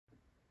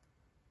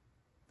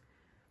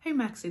Hey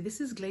Maxie,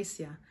 this is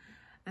Glacia,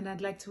 and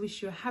I'd like to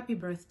wish you a happy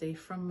birthday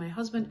from my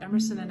husband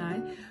Emerson and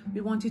I. We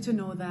want you to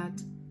know that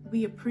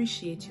we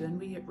appreciate you and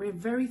we're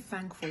very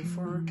thankful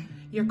for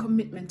your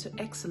commitment to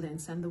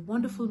excellence and the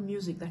wonderful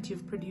music that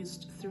you've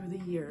produced through the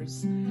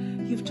years.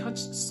 You've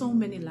touched so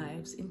many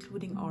lives,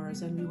 including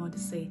ours, and we want to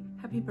say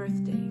happy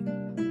birthday.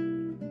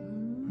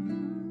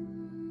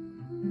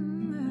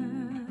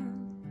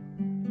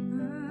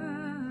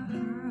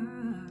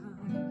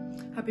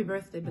 Happy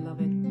birthday,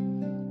 beloved.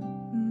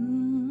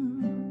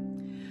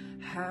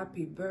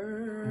 Happy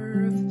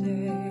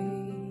birthday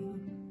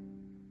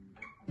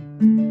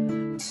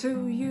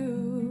to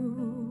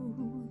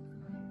you.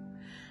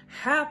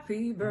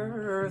 Happy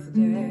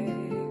birthday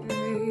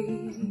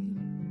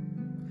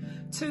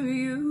to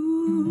you.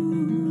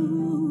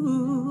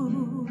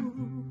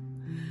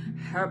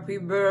 Happy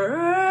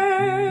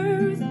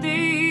birthday,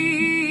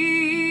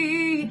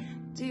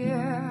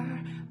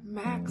 dear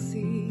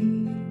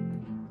Maxie.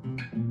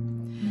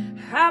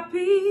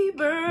 Happy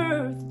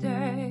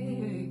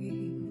birthday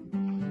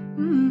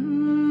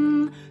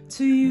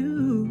to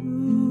you.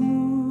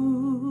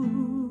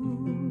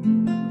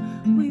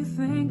 We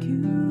thank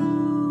you.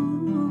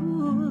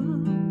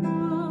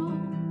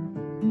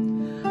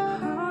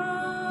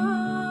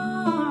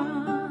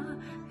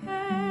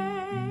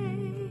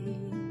 Hey.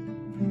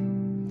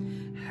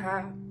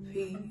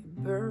 Happy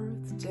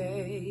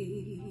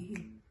birthday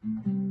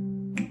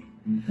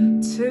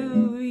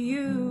to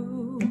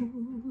you.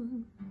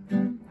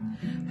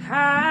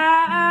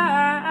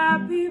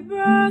 Happy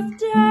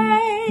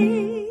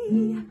birthday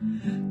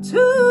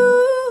to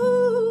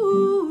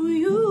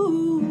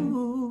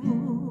you.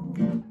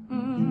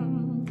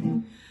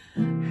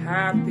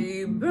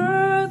 Happy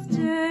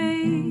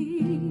birthday.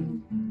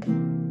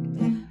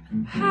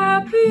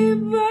 Happy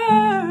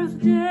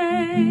birthday.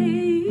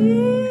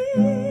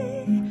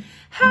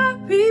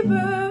 Happy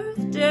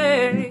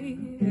birthday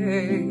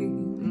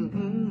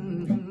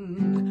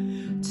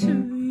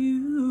to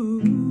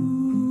you.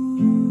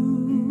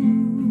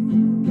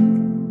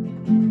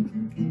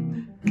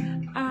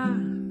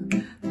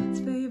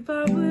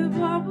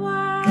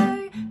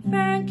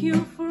 Thank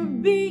you for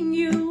being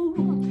you.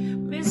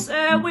 We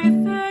say we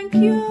thank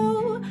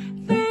you,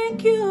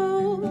 thank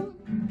you.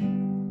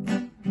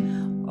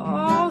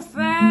 Oh,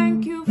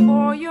 thank you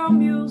for your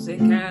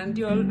music and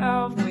your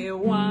love. We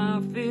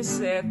want to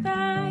say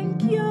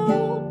thank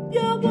you.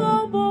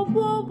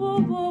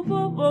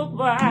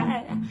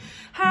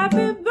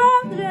 Happy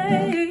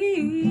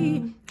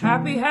birthday.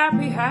 Happy,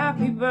 happy,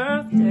 happy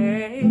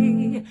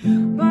birthday.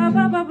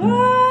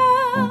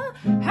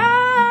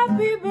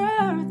 Happy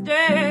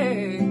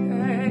birthday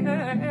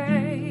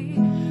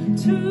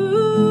to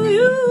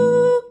you.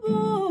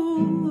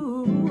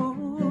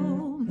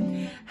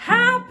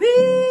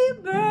 Happy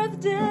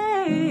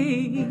birthday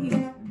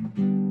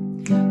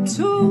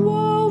to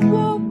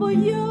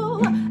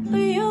you.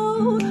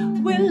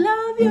 We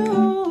love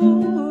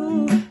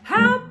you.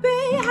 Happy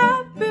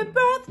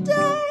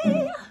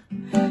birthday.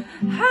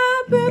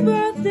 Happy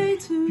birthday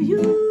to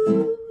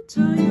you,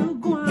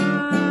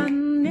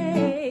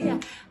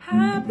 Gwane.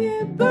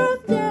 Happy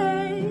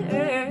birthday,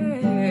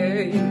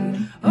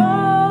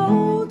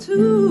 oh,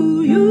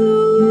 to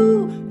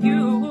you.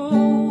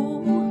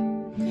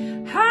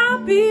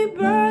 Happy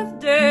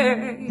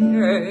birthday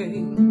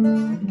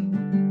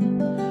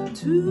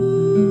to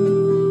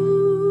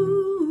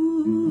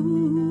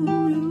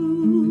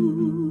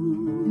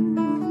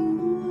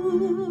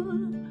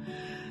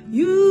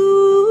you.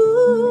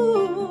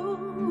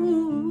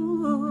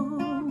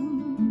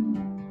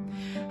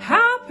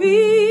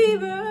 Happy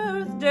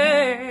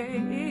birthday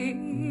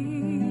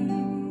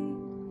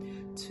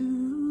to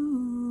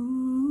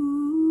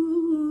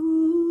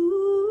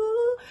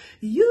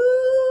you.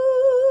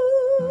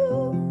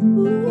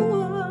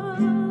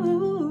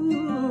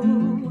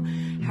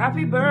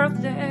 Happy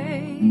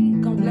birthday.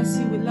 God bless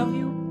you. We love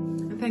you.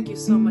 And thank you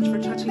so much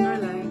for touching our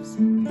lives.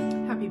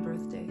 Happy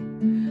birthday.